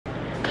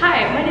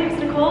Hi, my name is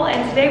Nicole,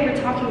 and today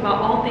we're talking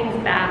about all things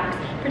bags,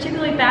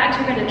 particularly bags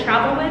you're going to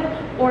travel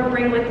with or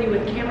bring with you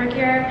with camera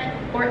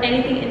care or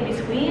anything in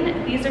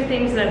between. These are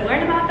things that I've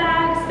learned about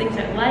bags, things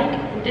I like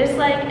and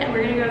dislike, and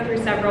we're going to go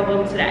through several of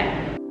them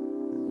today.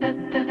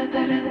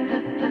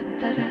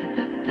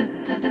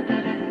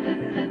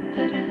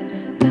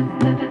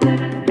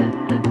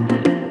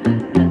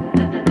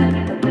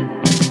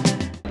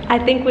 I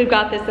think we've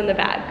got this in the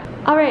bag.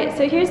 All right,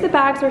 so here's the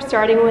bags we're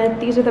starting with.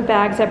 These are the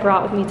bags I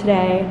brought with me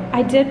today.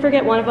 I did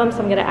forget one of them, so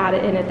I'm gonna add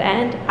it in at the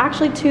end.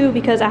 Actually two,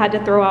 because I had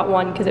to throw out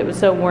one because it was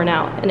so worn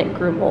out and it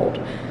grew mold.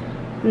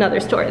 Another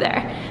story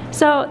there.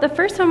 So the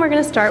first one we're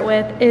gonna start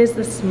with is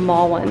the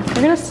small one. We're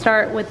gonna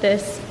start with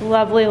this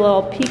lovely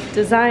little Peak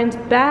Designs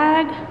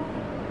bag.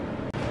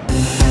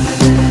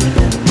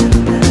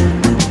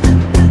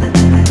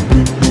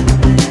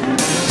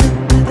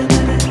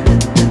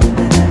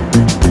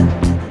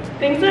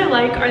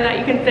 Are that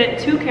you can fit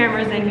two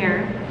cameras in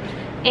here,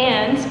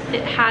 and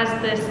it has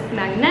this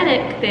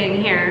magnetic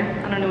thing here.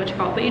 I don't know what you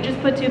call it, but you just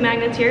put two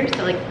magnets here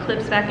so like it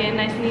clips back in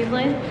nice and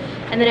easily.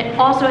 And then it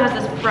also has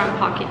this front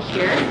pocket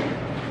here,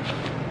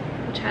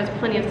 which has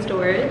plenty of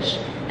storage.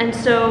 And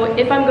so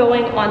if I'm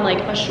going on like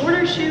a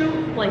shorter shoot,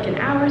 like an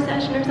hour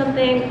session or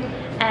something,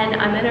 and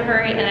I'm in a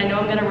hurry and I know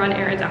I'm gonna run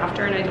errands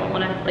after and I don't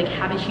wanna like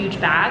have a huge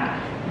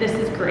bag, this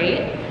is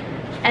great.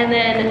 And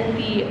then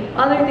the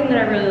other thing that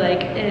I really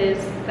like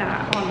is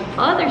that on the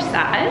other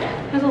side,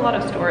 there's a lot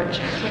of storage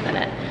within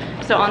it.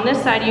 So on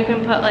this side, you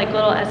can put like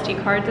little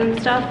SD cards and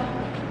stuff,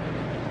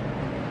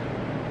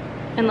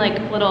 and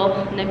like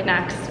little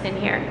knickknacks in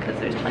here, because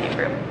there's plenty of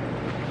room.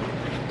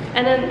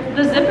 And then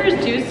the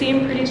zippers do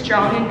seem pretty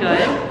strong and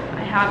good.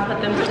 I have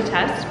put them to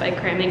test by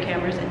cramming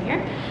cameras in here.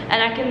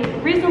 And I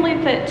can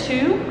reasonably fit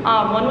two,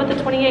 one with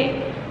a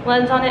 28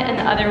 lens on it and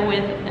the other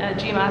with a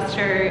G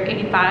Master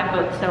 85,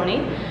 both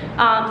Sony.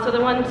 So the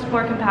one's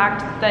more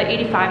compact, the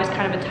 85 is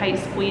kind of a tight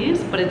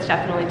squeeze, but it's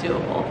definitely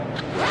doable.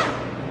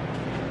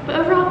 But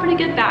overall, pretty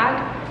good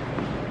bag.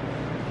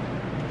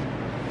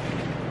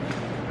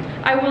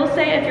 I will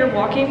say if you're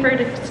walking for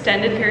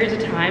extended periods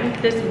of time,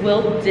 this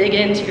will dig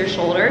into your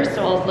shoulder,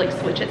 so I'll like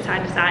switch it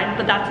side to side,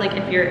 but that's like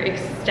if you're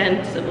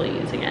extensively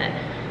using it.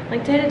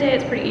 Like day to day,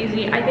 it's pretty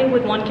easy. I think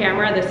with one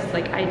camera, this is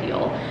like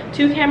ideal.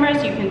 Two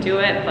cameras, you can do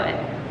it, but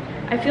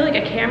I feel like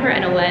a camera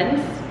and a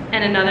lens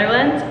and another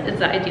lens is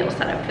the ideal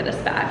setup for this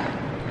bag.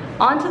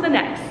 On to the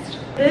next.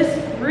 This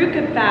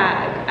RVCA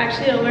bag.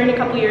 Actually, I learned a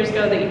couple years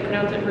ago that you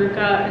pronounce it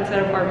RVCA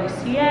instead of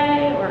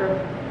RVCA, or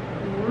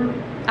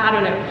I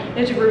don't know.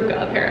 It's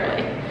RVCA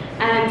apparently.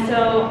 And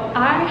so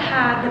I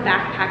had the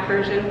backpack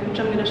version, which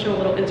I'm gonna show a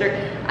little insert.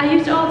 I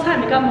used it all the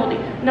time, it got moldy.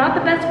 Not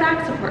the best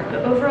back support,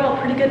 but overall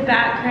pretty good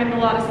bag, crammed a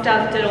lot of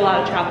stuff, did a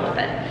lot of travel with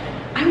it.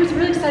 I was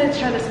really excited to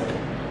try this one.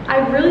 I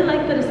really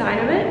like the design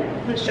of it.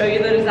 I'm gonna show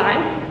you the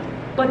design.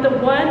 But the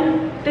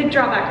one big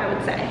drawback I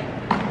would say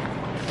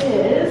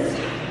is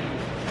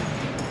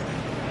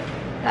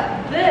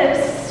that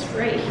this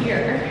right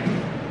here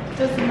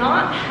does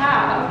not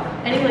have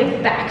any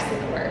like back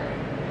support.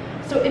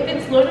 So if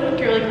it's loaded with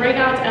gear, like right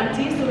now it's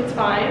empty, so it's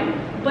fine.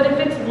 But if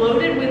it's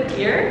loaded with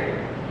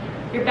gear,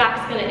 your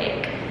back's gonna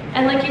ache.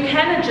 And like you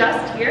can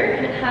adjust here,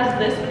 and it has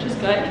this, which is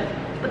good.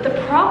 But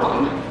the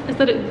problem is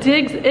that it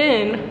digs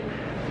in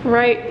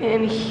right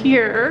in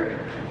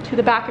here to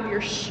the back of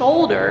your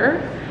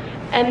shoulder,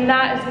 and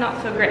that is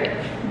not so great.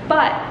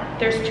 But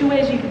there's two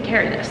ways you can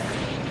carry this.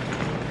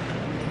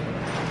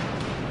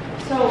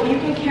 So you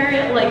can carry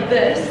it like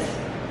this.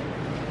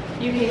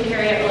 You can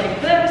carry it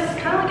like this,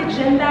 kind of like a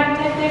gym bag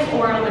type thing,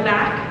 or on the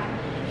back.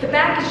 The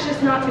back is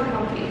just not too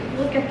comfy.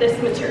 Look at this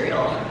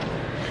material.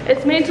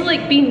 It's made to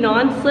like be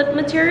non-slip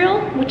material,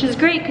 which is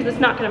great because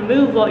it's not gonna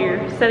move while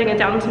you're setting it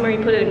down somewhere.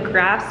 You put it in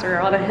grass or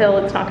on a hill,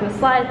 it's not gonna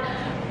slide.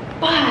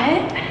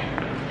 But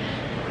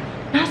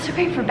not so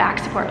great for back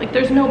support. Like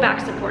there's no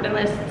back support in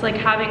this. It's like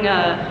having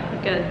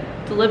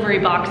a delivery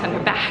box on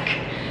your back.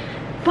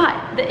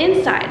 But the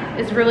inside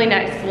is really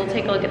nice, so we'll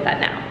take a look at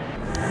that now.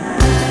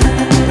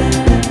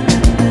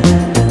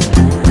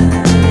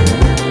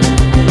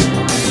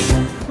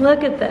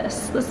 Look at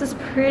this. This is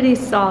pretty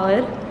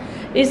solid.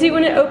 You see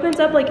when it opens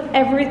up, like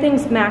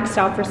everything's maxed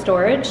out for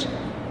storage,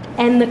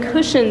 and the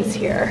cushions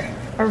here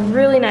are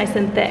really nice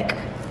and thick.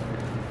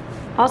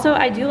 Also,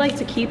 I do like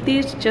to keep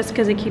these just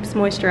because it keeps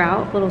moisture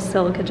out, little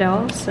silica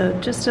gel. So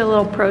just a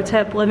little pro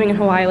tip, living in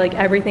Hawaii, like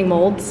everything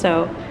molds.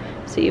 So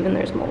see, even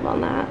there's mold on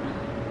that.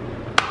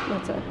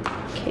 That's a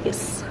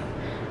case.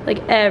 Like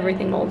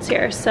everything molds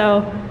here.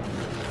 So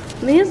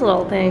these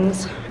little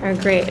things are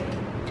great.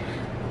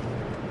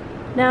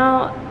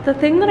 Now, the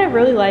thing that I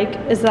really like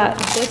is that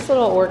this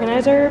little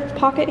organizer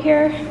pocket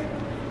here,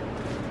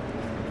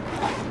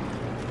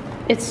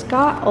 it's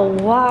got a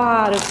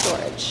lot of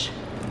storage.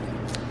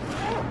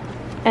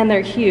 And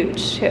they're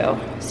huge too.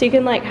 So you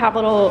can like have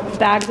little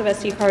bags of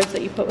SD cards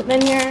that you put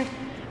within here.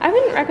 I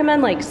wouldn't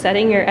recommend like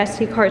setting your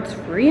SD cards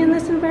free in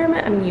this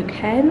environment. I mean, you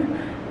can,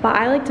 but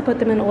I like to put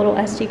them in a little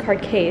SD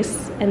card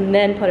case and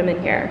then put them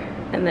in here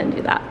and then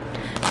do that.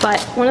 But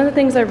one of the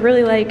things I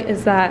really like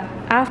is that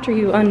after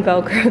you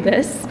unvelcro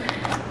this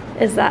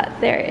is that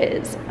there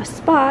is a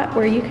spot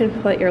where you can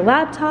put your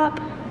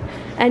laptop,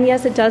 and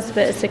yes, it does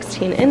fit a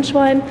 16-inch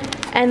one,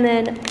 and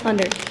then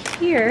under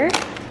here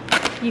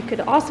you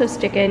could also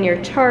stick in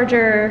your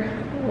charger,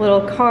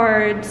 little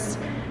cards,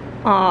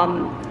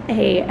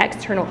 a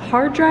external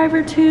hard drive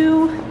or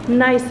two,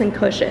 nice and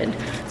cushioned.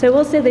 So I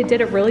will say they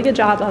did a really good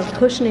job of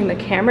cushioning the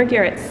camera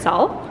gear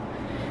itself.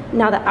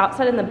 Now the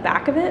outside and the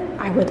back of it,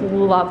 I would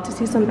love to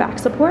see some back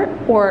support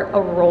or a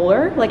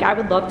roller. Like I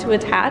would love to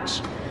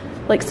attach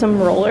like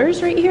some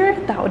rollers right here.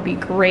 That would be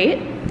great.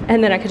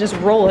 And then I could just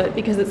roll it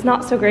because it's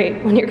not so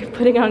great when you're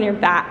putting it on your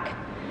back.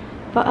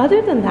 But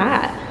other than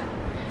that,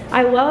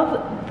 I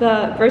love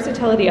the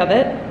versatility of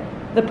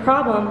it. The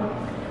problem,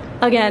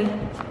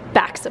 again,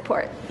 back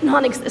support,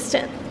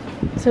 non-existent.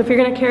 So if you're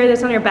gonna carry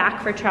this on your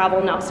back for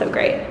travel, not so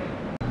great.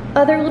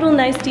 Other little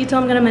nice detail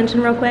I'm gonna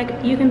mention real quick,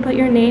 you can put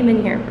your name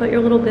in here, put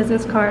your little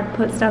business card,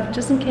 put stuff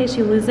just in case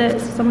you lose it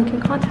so someone can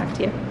contact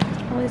you.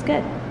 It's always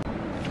good.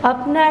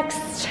 Up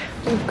next,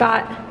 we've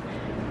got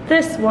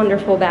this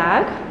wonderful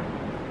bag.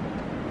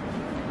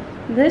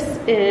 This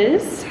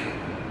is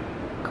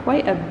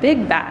quite a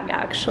big bag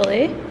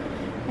actually.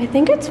 I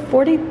think it's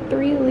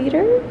 43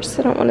 liters.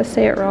 I don't want to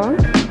say it wrong.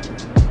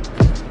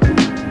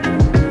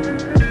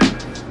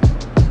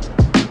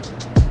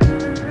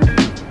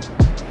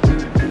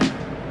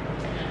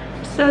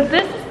 So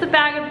this is the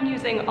bag I've been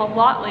using a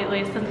lot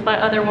lately since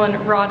my other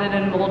one rotted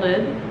and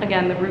molded.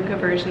 Again, the Ruka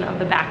version of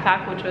the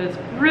backpack, which was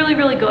really,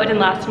 really good and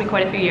lasted me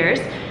quite a few years.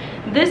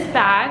 This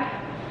bag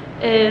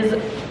is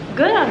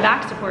good on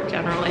back support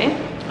generally.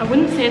 I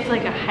wouldn't say it's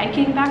like a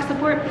hiking back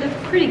support, but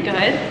it's pretty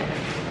good.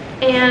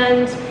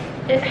 And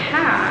it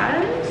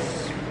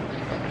has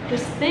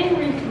this thing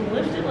where you can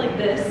lift it like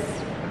this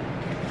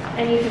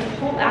and you can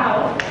pull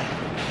out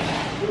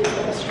these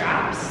little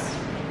straps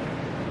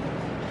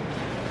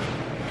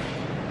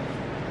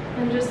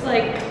and just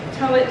like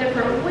tow it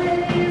different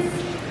ways.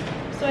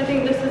 So I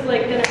think this is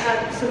like gonna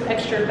add some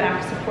extra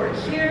back support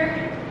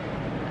here.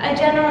 I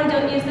generally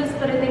don't use this,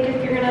 but I think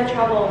if you're gonna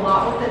travel a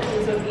lot with it,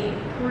 this would be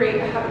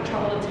great. I haven't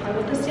traveled a ton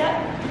with this yet.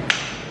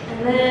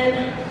 And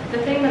then the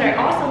thing that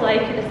I also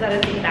like is that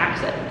it's a back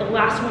zip. The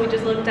last one we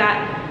just looked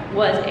at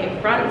was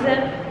a front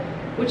zip,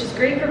 which is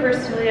great for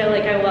versatility.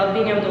 Like I love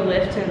being able to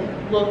lift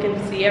and look and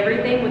see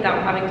everything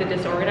without having to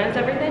disorganize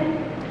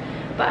everything.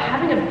 But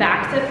having a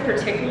back zip,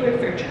 particularly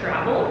for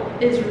travel,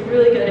 is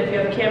really good if you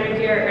have camera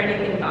gear or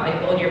anything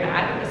valuable in your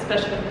bag,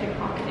 especially with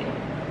pickpocketing.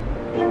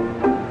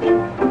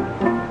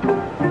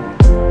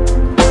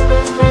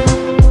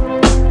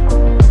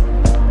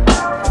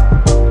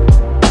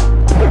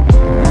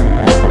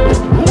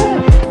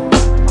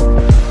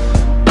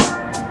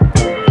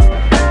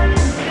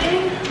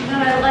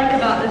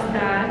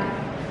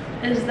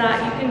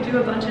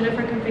 A bunch of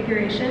different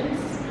configurations.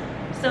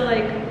 So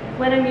like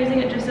when I'm using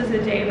it just as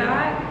a day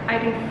bag, I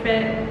can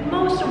fit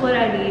most of what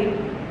I need.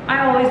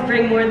 I always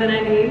bring more than I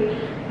need,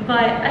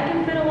 but I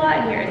can fit a lot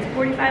in here. It's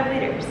 45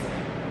 liters.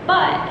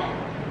 But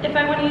if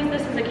I want to use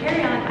this as a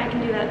carry-on, I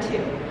can do that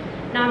too.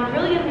 Now I'm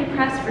really going to be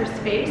pressed for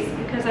space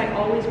because I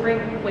always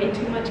bring way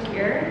too much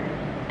gear,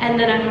 and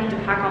then I have to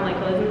pack all my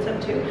clothes and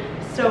stuff too.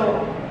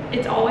 So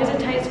it's always a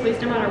tight squeeze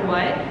no matter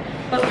what.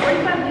 But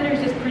 45 liters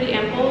is pretty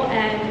ample,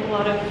 and a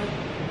lot of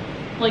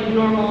like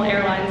normal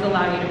airlines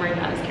allow you to bring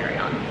that as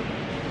carry-on.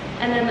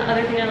 And then the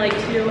other thing I like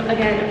too,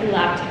 again,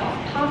 laptop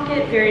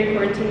pocket, very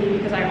important to me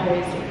because I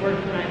always work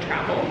when I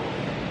travel.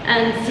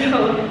 And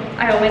so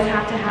I always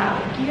have to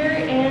have gear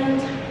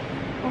and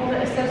all the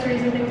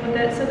accessories and things with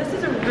it. So this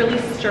is a really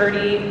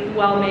sturdy,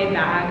 well-made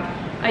bag.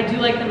 I do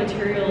like the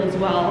material as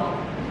well.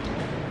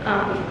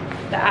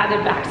 The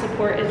added back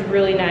support is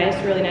really nice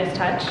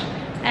touch.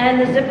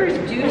 And the zippers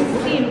do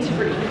seem to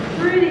be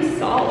pretty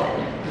solid.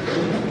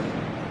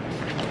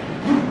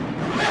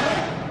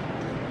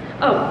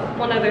 Oh,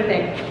 one other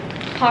thing,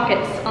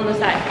 pockets on the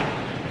side.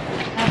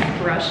 I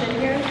have a brush in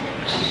here,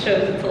 which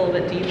shows it's a little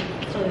bit deep.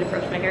 Still need to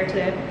brush my hair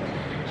today.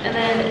 And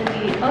then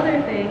the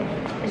other thing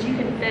is you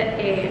can fit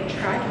a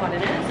tripod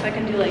in it. So I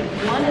can do like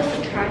one as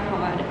a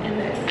tripod and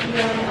then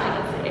one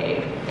as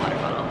a water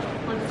bottle.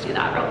 Let's do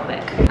that real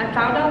quick. I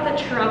found out that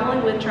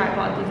traveling with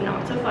tripods is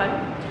not so fun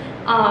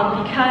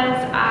because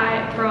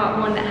I brought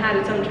one that had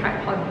its own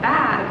tripod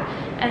bag.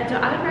 And so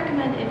I would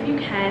recommend, if you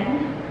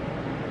can,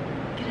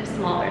 a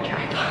smaller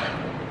tripod.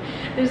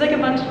 There's like a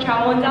bunch of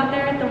travel ones out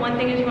there. The one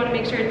thing is you want to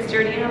make sure it's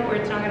sturdy enough where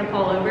it's not going to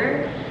fall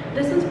over.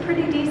 This one's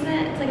pretty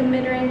decent. It's like a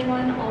mid-range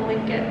one. I'll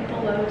link it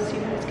below so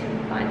you guys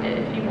can find it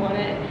if you want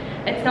it.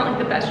 It's not like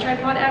the best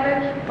tripod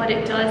ever, but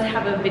it does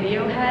have a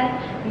video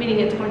head, meaning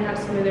it's going to have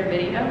smoother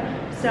video.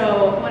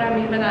 So what I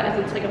mean by that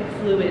is it's like a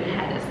fluid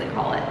head, as they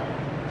call it.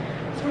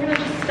 So we're going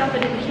to just stuff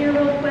it in here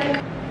real quick.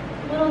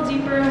 A little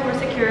deeper, more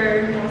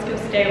secure. It's going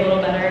to stay a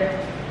little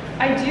better.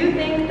 I do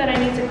think that I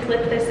need to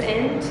clip this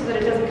in so that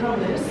it doesn't come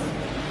loose,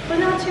 but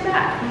not too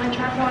bad. My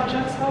tripod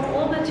just felt a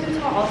little bit too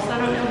tall, so I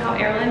don't know how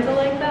airlines are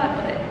like that,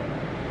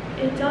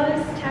 but it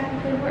does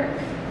technically work.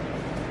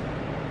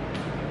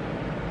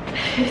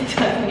 It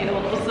does need a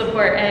little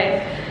support,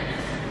 eh?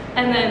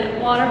 and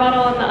then water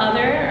bottle on the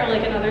other, or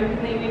like another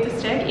thing that you need to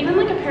stick. Even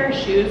like a pair of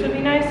shoes would be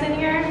nice in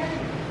here.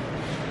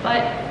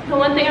 But the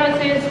one thing I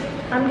would say is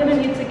I'm gonna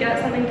need to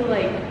get something to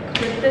like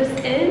clip this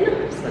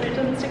in so that it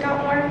doesn't stick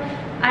out more.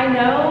 I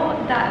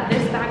know that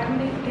this bag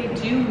company, they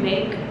do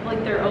make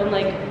like their own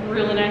like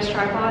really nice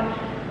tripod.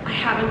 I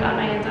haven't gotten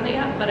my hands on it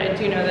yet, but I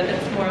do know that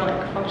it's more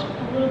like functional,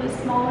 a little bit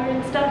smaller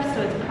and stuff,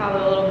 so it's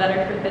probably a little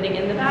better for fitting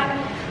in the bag.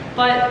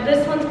 But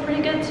this one's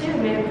pretty good too,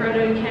 man.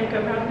 Frodo, you can't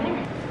go wrong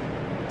there.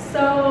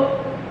 So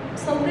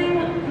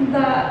something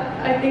that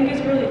I think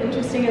is really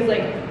interesting is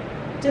like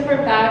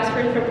different bags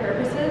for different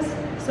purposes.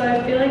 So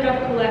I feel like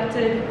I've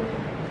collected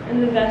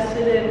and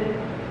invested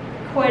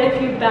in quite a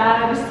few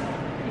bags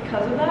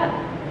because of that.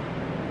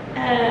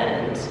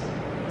 And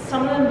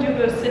some of them do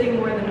go sitting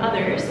more than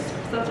others.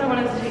 So that's why I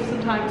wanted to take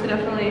some time to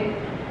definitely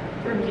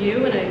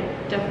review, and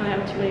I definitely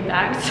have too many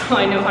bags, so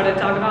I know how to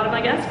talk about them,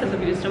 I guess, because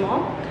I've used them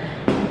all.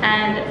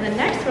 And the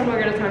next one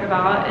we're going to talk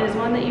about is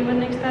one that you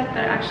wouldn't expect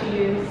that I actually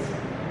use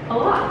a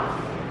lot.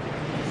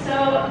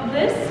 So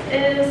this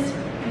is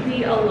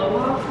the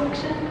Aloha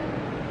Collection.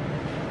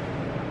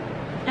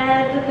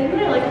 And the thing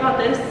that I like about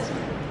this,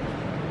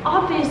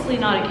 obviously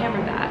not a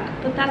camera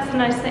bag, but that's the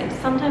nice thing.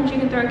 Sometimes you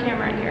can throw a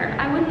camera in here.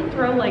 I wouldn't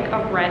throw like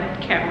a red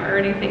camera or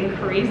anything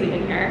crazy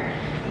in here,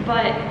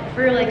 but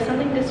for like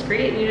something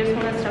discreet and you just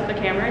want to stuff a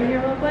camera in here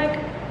real quick,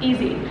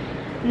 easy.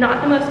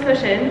 Not the most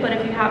cushion, but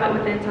if you have it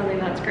within something,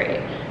 that's great.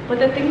 But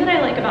the thing that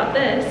I like about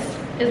this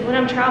is when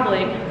I'm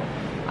traveling,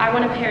 I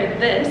want to pair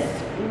this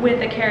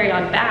with a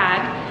carry-on bag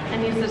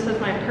and use this as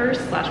my purse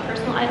slash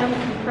personal item,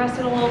 compress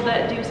it a little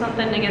bit, do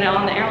something to get it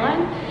on the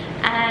airline,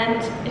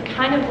 and it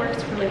kind of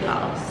works really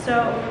well.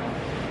 So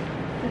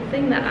the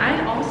thing that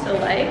I also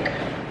like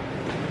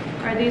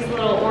are these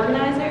little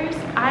organizers.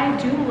 I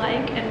do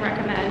like and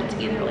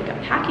recommend either like a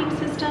packing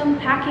system,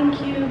 packing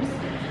cubes,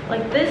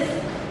 like this.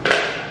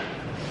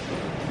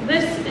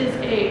 This is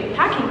a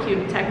packing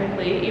cube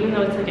technically, even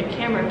though it's like a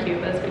camera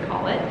cube as we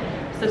call it.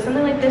 So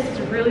something like this is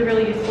really,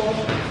 really useful.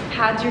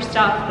 Pads your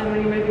stuff, and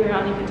when you're moving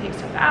around, you can take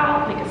stuff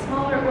out, make it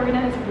smaller,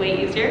 organize,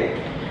 way easier.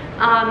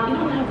 You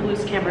don't have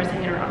loose cameras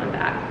hanging around in the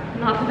back.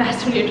 Not the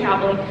best when you're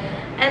traveling.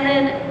 And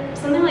then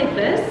something like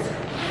this,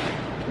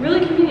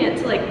 really convenient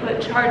to like put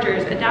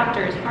chargers,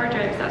 adapters, hard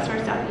drives, that sort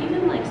of stuff.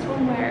 Even like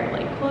swimwear,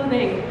 like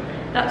clothing,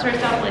 that sort of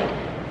stuff. Like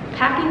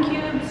packing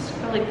cubes,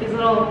 or like these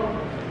little,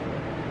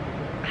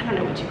 I don't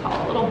know what you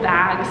call it, little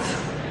bags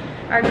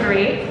are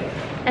great.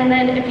 And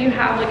then if you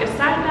have like a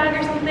side bag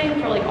or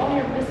something for like all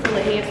your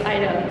miscellaneous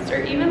items,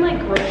 or even like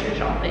grocery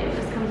shopping,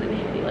 this comes in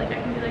handy. Like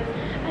I can be like,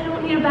 I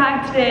don't need a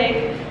bag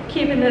today,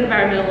 keeping the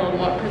environment a little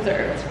more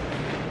preserved.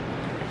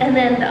 And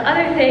then the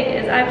other thing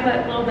is I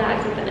put little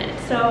bags within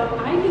it. So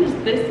I use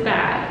this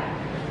bag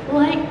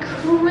like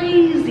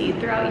crazy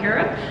throughout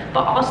Europe,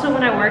 but also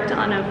when I worked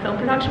on a film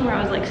production where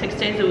I was like 6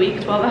 days a week,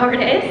 12-hour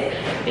days,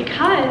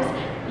 because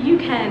you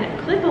can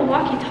clip a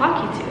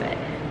walkie-talkie to it.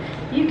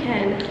 You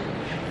can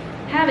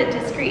have it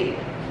discreet.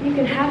 You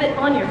can have it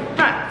on your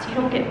front so you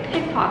don't get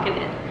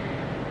pickpocketed.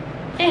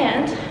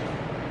 And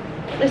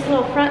this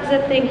little front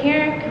zip thing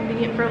here,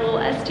 convenient for little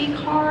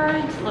SD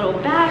cards, little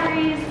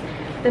batteries.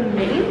 The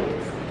main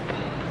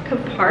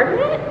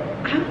compartment,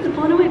 I was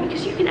blown away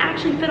because you can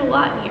actually fit a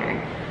lot in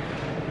here.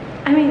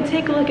 I mean,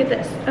 take a look at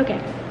this. Okay,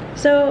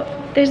 so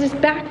there's this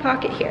back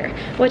pocket here,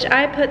 which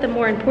I put the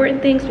more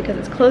important things because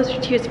it's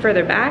closer to you, it's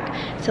further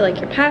back. So like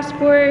your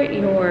passport,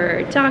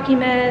 your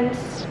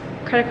documents,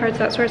 credit cards,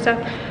 that sort of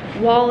stuff.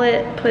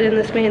 Wallet, put in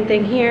this main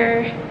thing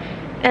here.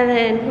 And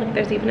then, look,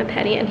 there's even a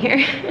penny in here.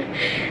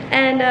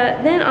 And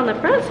then on the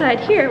front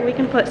side here, we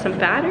can put some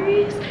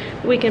batteries.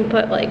 We can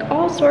put like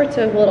all sorts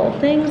of little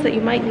things that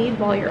you might need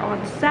while you're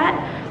on set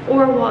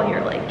or while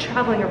you're like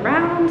traveling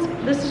around.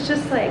 This is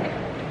just like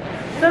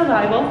so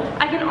valuable.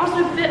 I can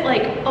also fit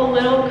like a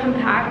little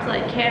compact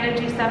like Canon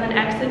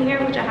G7X in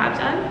here, which I have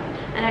done.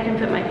 And I can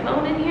fit my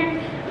phone in here.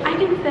 I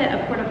can fit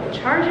a portable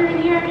charger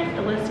in here.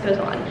 The list goes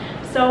on.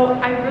 So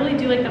I really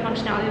do like the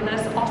functionality of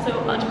this. Also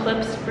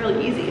unclips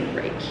really easy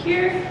right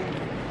here.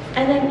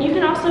 And then you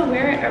can also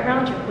wear it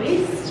around your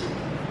waist.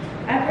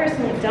 I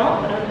personally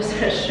don't, but I'm just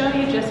gonna show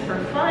you just for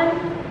fun.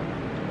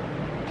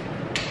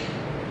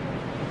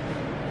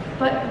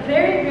 But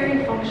very,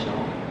 very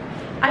functional.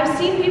 I've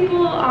seen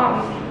people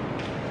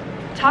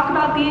talk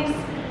about these.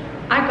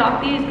 I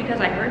got these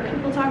because I heard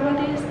people talk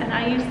about these, and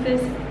I use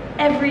this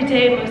every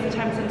day most of the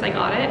time since I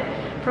got it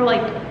for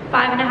like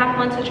 5.5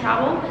 months of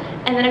travel.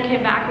 And then I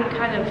came back and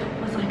kind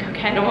of was like,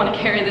 okay, I don't want to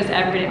carry this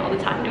every day all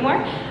the time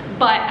anymore.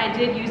 But I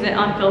did use it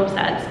on film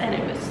sets and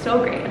it was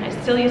so great, and I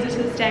still use it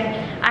to this day.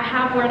 I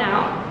have worn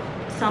out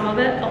some of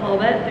it a little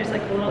bit. There's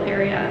like a little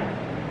area,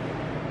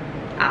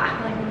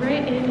 like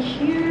right in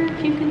here,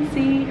 if you can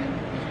see.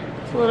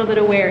 It's a little bit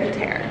of wear and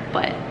tear,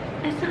 but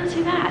it's not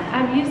too bad.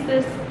 I've used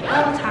this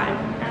all the time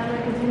and I'm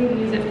gonna continue to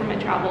use it for my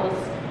travels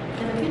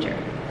in the future.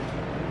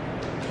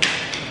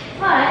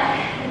 But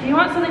if you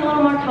want something a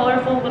little more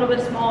colorful, a little bit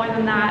smaller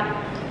than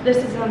that, this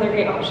is another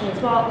great option as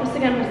well. This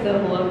again was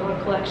the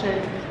Aloha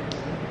Collection.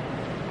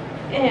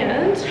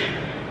 And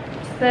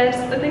this.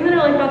 The thing that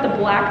I like about the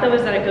black though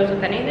is that it goes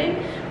with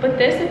anything. But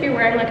this, if you're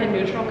wearing like a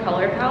neutral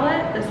color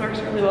palette, this works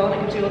really well and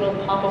it gives you a little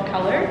pop of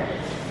color.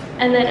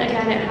 And then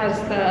again, it has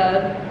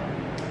the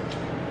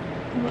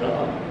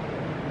little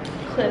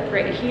clip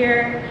right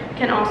here.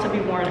 Can also be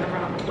worn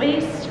around the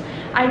waist.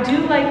 I do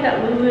like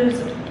that Lulu's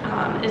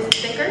is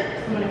thicker.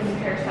 I'm gonna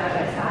compare side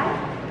by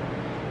side.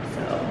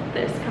 So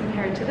this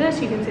compared to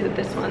this, you can see that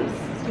this one's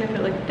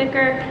significantly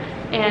thicker,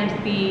 and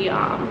the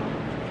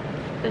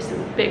this is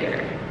bigger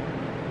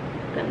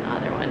than the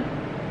other one.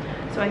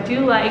 So I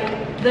do like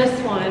this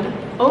one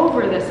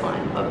over this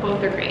one, but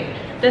both are great.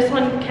 This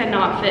one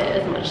cannot fit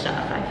as much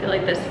stuff. I feel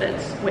like this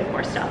fits way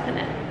more stuff in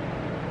it.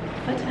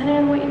 But depending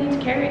on what you need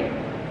to carry,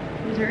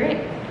 these are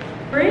great.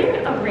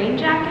 Bring a rain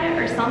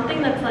jacket or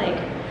something that's like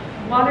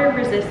water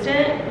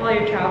resistant while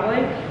you're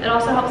traveling. It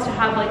also helps to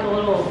have like a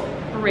little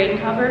rain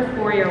cover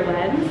for your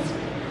lens.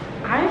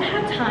 I've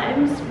had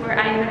times where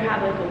I either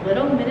have like a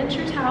little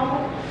miniature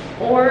towel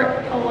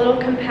or a little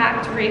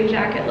compact rain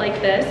jacket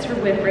like this for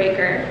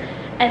windbreaker,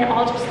 and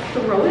I'll just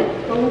throw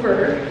it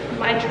over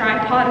my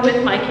tripod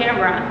with my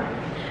camera,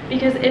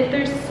 because if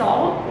there's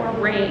salt or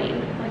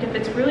rain, like if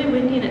it's really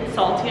windy and it's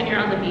salty and you're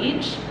on the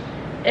beach,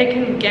 it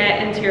can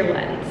get into your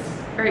lens,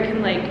 or it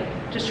can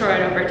like destroy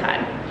it over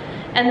time.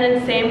 And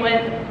then same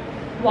with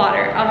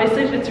water.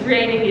 Obviously if it's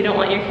raining, you don't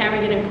want your camera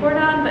getting poured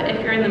on, but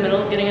if you're in the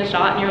middle of getting a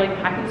shot and you're like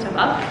packing stuff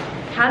up,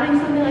 having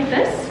something like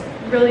this,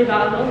 really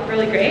valuable,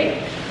 really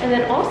great. And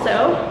then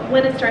also,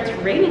 when it starts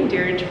raining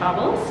during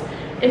travels,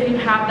 if you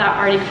have that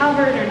already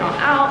covered or not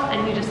out,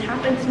 and you just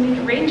happen to need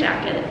a rain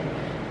jacket,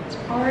 it's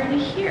already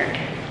here.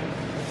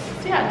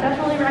 So yeah,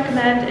 definitely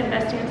recommend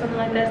investing in something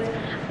like this.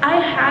 I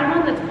had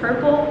one that's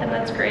purple, and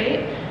that's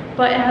great,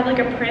 but it had like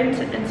a print,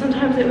 and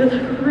sometimes it would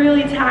look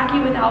really tacky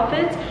with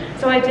outfits.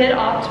 So I did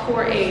opt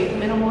for a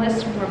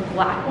minimalist, more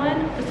black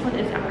one. This one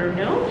is outer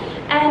no.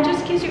 And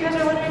just in case you guys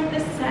are wondering,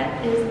 this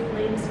set is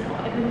plain snow.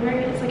 I've been wearing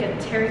it, it's like a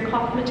terry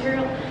cloth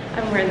material.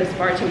 I'm wearing this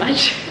far too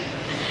much.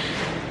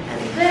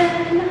 And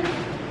then,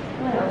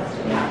 what else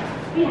do we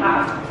have? We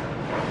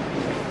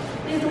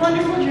have these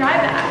wonderful dry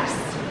bags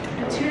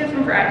of 2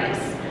 different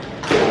varieties.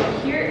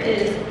 Here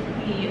is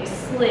the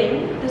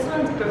Sling. This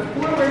one's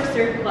Before Work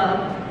Surf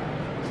Club.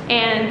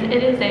 And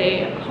it is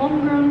a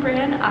homegrown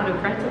brand out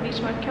of Rental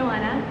Beach, North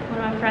Carolina. One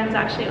of my friends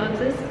actually owns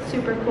this,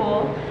 super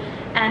cool.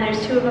 And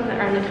there's 2 of them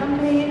that are in the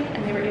company,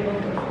 and they were able to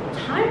go full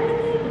time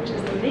with it, which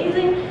is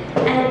amazing.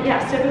 And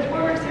yeah, so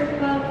Before Work Surf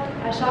Club,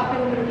 I shop for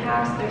them in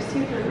packs, they're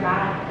super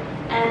rad.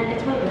 And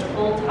it's one of those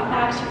full top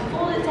bags. You can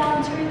fold it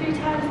down 2 or 3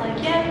 times,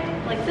 like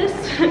yeah, like this.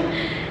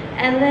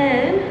 And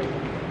then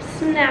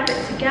snap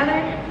it together,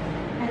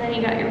 and then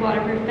you got your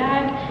waterproof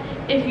bag.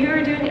 If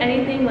you're doing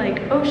anything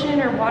like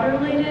ocean or water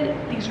related,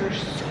 these are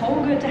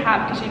so good to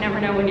have because you never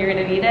know when you're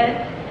gonna need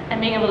it.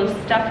 And being able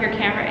to stuff your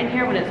camera in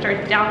here when it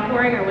starts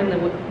downpouring or when the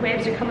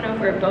waves are coming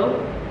over a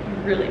boat,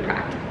 really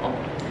practical.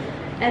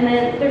 And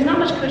then there's not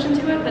much cushion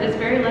to it, but it's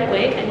very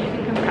lightweight, and you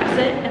can compress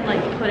it and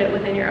like put it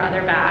within your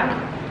other bag.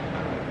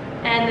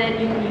 And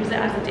then you can use it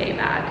as a day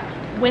bag.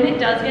 When it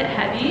does get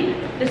heavy,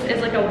 this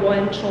is like a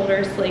 1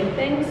 shoulder sling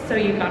thing, so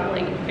you gotta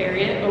like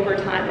vary it over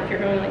time if you're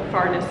going like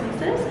far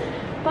distances.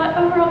 But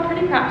overall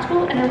pretty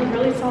practical and a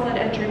really solid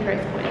entry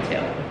price point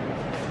too.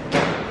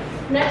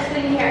 Next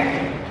thing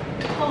here,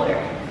 Polar.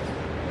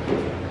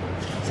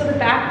 So the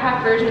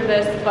backpack version of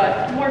this,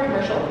 but more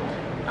commercial.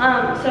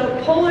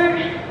 So Polar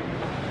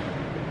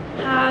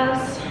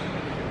has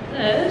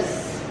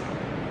this.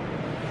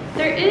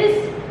 There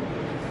is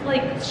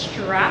like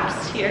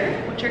straps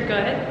here, which are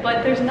good,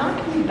 but there's not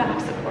gonna be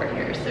back support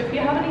here. So if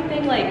you have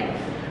anything like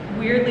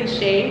weirdly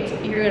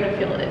shaped, you're gonna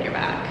feel it in your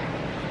back.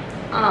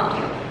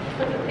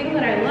 But the thing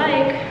that I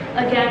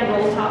like, again,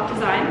 roll top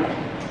design.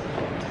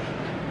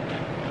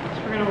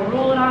 So we're gonna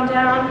roll it on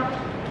down,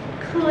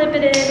 clip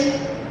it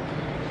in,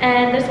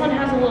 and this one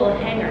has a little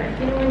hanger.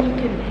 You know when you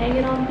can hang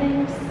it on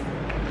things?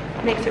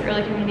 It makes it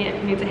really convenient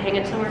if you need to hang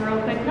it somewhere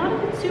real quick. Not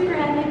if it's super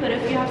heavy, but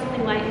if you have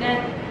something light in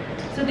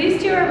it. So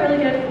these 2 are really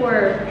good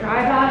for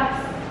dry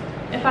bags.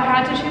 If I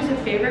had to choose a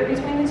favorite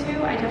between the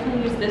 2, I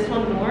definitely use this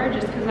one more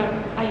just because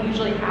I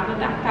usually have a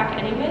backpack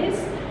anyways.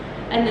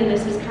 And then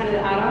this is kind of the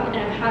add-on, and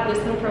I've had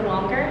this one for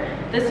longer.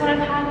 This one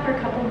I've had for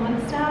a couple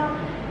months now,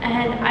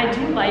 and I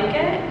do like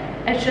it.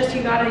 It's just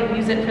you gotta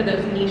use it for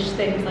those niche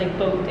things like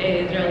boat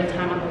days or like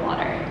time on the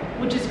water,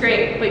 which is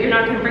great, but you're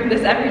not gonna bring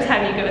this every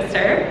time you go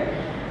surf.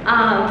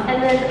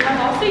 And then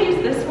I've also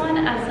used this one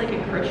as like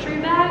a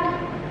grocery bag,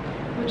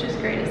 which is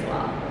great as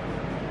well.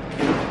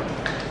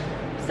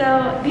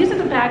 So these are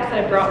the bags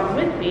that I brought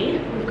with me.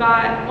 We've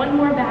got one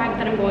more bag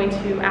that I'm going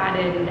to add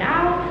in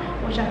now,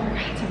 which I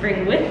forgot to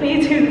bring with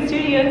me to the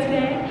studio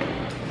today.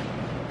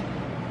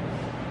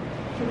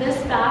 So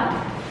this bag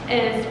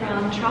is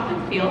from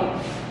Tropic Feel,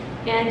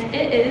 and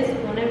it is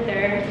one of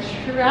their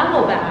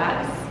travel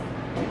bags.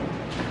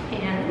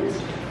 And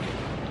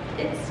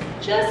it's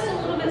just a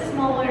little bit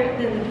smaller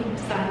than the Pink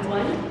Designs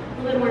one,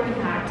 a little more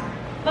compact,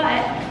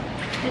 but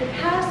it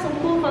has some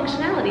cool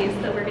functionalities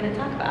that we're gonna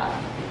talk about.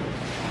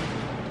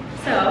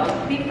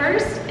 So the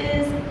first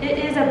is, it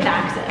is a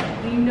back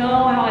zip. You know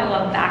how I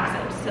love back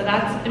zips, so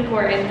that's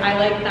important. I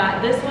like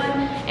that this one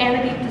and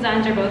the Peak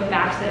Designs are both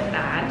back zip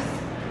bags.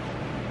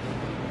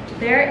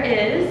 There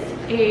is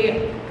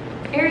a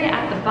area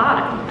at the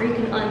bottom where you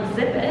can unzip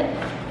it,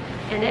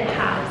 and it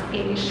has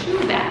a shoe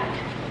bag.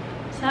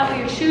 So that way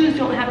your shoes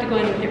don't have to go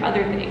in with your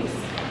other things,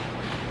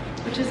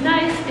 which is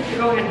nice if you're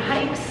going on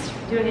hikes,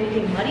 doing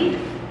anything muddy.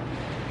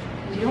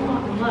 You don't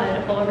want the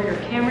mud all over your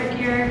camera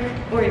gear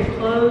or your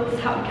clothes.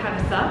 That would kind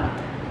of suck.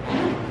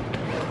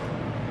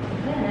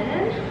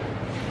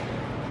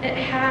 Then it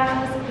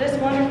has this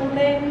wonderful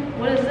thing.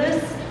 What is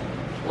this?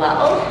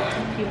 Well,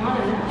 if you want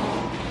to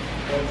know,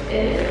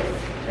 it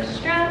is the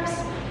straps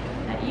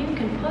that you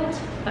can put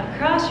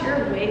across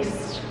your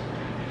waist.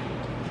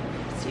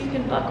 So you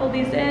can buckle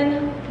these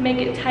in, make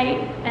it tight,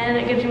 and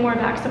it gives you more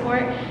back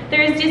support.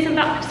 There is decent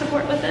back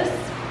support with this,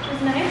 which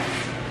is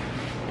nice.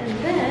 And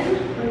then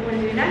what I'm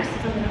going to do next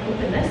is I'm going to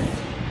open this.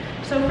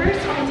 So first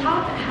on the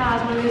top it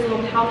has one of these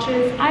little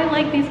pouches. I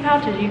like these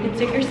pouches. You can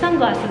stick your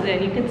sunglasses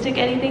in. You can stick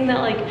anything that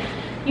like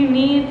you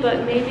need,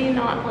 but maybe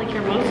not like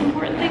your most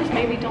important things.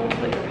 Maybe don't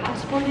put your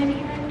passport in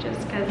here,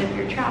 just because if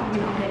you're traveling,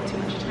 not pay too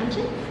much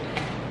attention.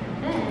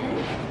 And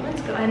then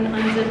let's go ahead and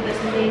unzip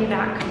this main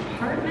back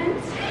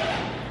compartment.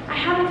 I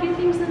have a few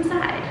things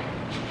inside.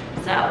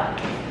 So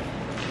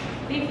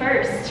the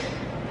first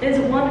is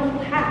a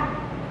wonderful hat.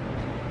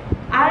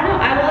 I don't know,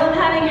 I love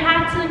having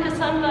hats and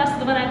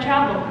sunglasses when I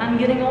travel. I'm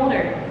getting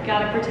older,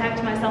 gotta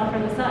protect myself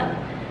from the sun.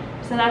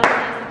 So that's a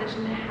nice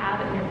addition to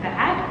have in your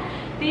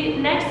bag. The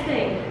next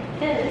thing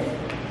is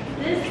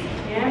this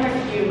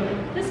camera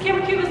cube. This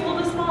camera cube is a little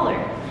bit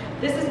smaller.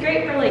 This is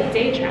great for like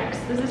day treks.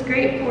 This is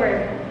great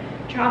for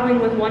traveling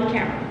with one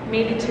camera,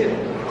 maybe two.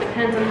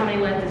 Depends on how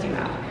many lenses you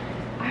have.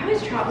 I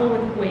always travel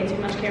with way too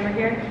much camera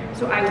gear,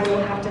 so I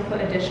will have to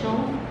put additional,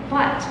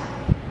 but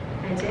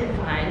I did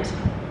find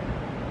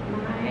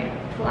my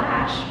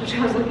flash, which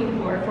I was looking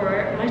for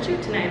my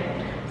shoot tonight,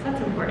 so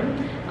that's important.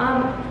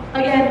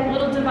 Again,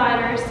 little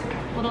dividers,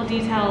 little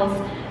details.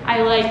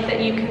 I like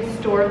that you can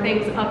store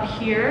things up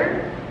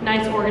here.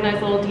 Nice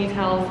organized little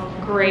details,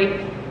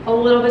 great. A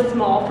little bit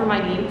small for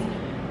my needs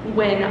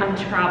when I'm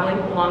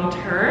traveling long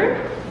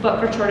term, but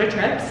for shorter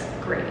trips,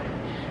 great.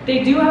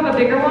 They do have a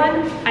bigger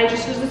one. I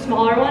just use a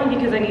smaller one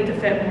because I need to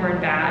fit more in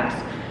bags.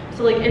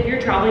 So like if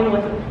you're traveling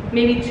with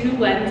maybe 2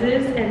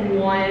 lenses and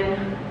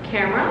 1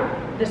 camera,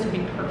 this would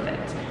be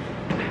perfect.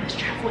 I always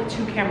travel with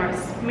 2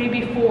 cameras,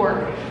 maybe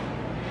 4.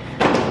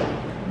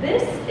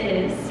 This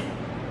is,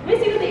 let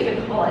me see what they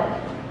even call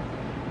it.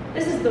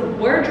 This is the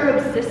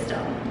wardrobe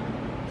system.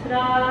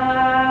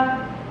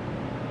 Ta-da!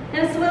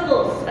 And it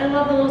swivels. I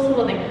love the little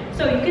swivel thing.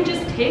 So you can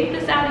just take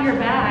this out of your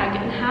bag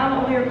and have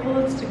all your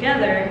clothes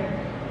together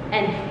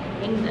and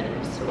hang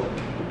them. So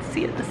let's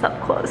see this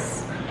up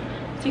close.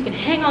 So you can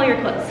hang all your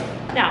clothes.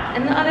 Now,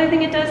 and the other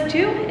thing it does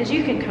too is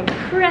you can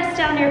compress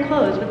down your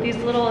clothes with these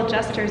little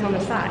adjusters on the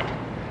side.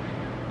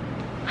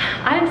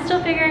 I'm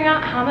still figuring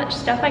out how much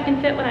stuff I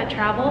can fit when I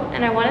travel,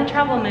 and I want to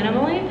travel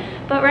minimally,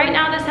 but right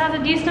now this has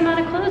a decent amount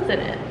of clothes in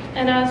it.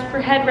 And as for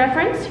head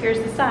reference, here's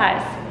the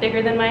size,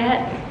 bigger than my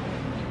head.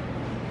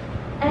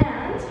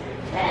 And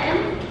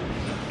then,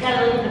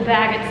 gotta look at the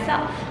bag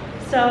itself.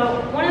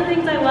 So one of the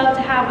things I love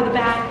to have with a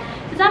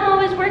bag is I'm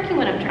always working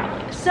when I'm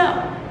traveling. So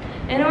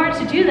in order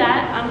to do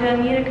that, I'm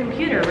gonna need a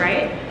computer,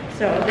 right?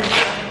 So this is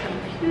a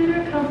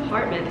computer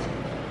compartment.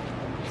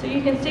 So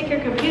you can stick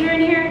your computer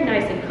in here,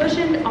 nice and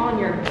cushioned on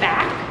your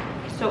back.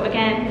 So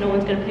again, no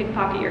one's gonna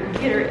pickpocket your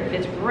computer if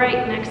it's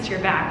right next to your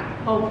back.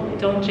 Hopefully,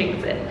 don't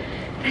jinx it.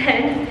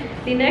 Then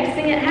the next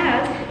thing it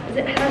has is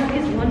it has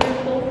these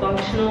wonderful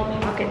functional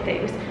pocket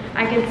things.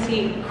 I can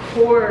see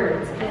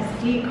cords,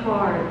 SD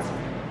cards,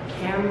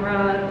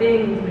 camera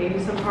things, maybe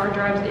some hard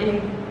drives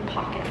in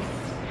pockets.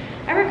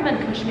 I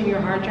recommend cushioning your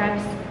hard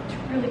drives. It's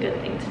a really good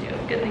thing to do,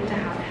 a good thing to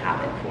have a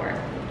habit for.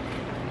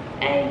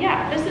 And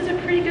yeah, this is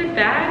a pretty good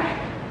bag.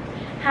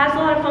 Has a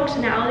lot of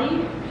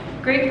functionality.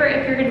 Great for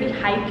if you're gonna be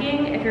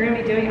hiking, if you're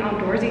gonna be doing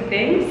outdoorsy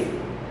things.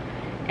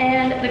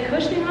 And the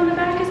cushioning on the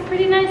back is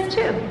pretty nice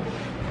too.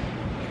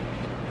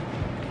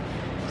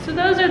 So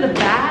those are the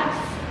bags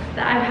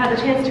that I've had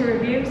the chance to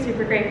review.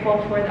 Super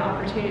grateful for the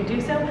opportunity to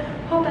do so.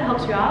 Hope that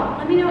helps you out.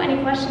 Let me know any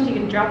questions. You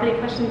can drop any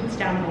questions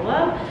down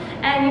below.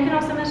 And you can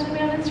also message me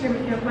on Instagram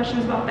if you have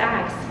questions about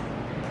bags.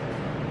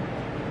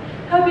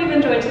 Hope you've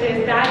enjoyed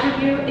today's bag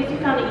review. If you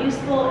found it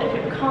useful, if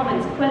you have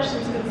comments,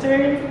 questions,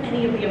 concerns,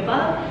 any of the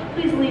above,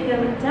 please leave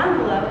them down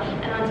below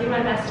and I'll do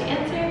my best to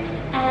answer.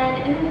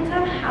 And in the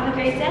meantime, have a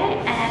great day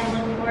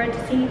and look forward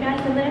to seeing you guys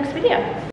in the next video.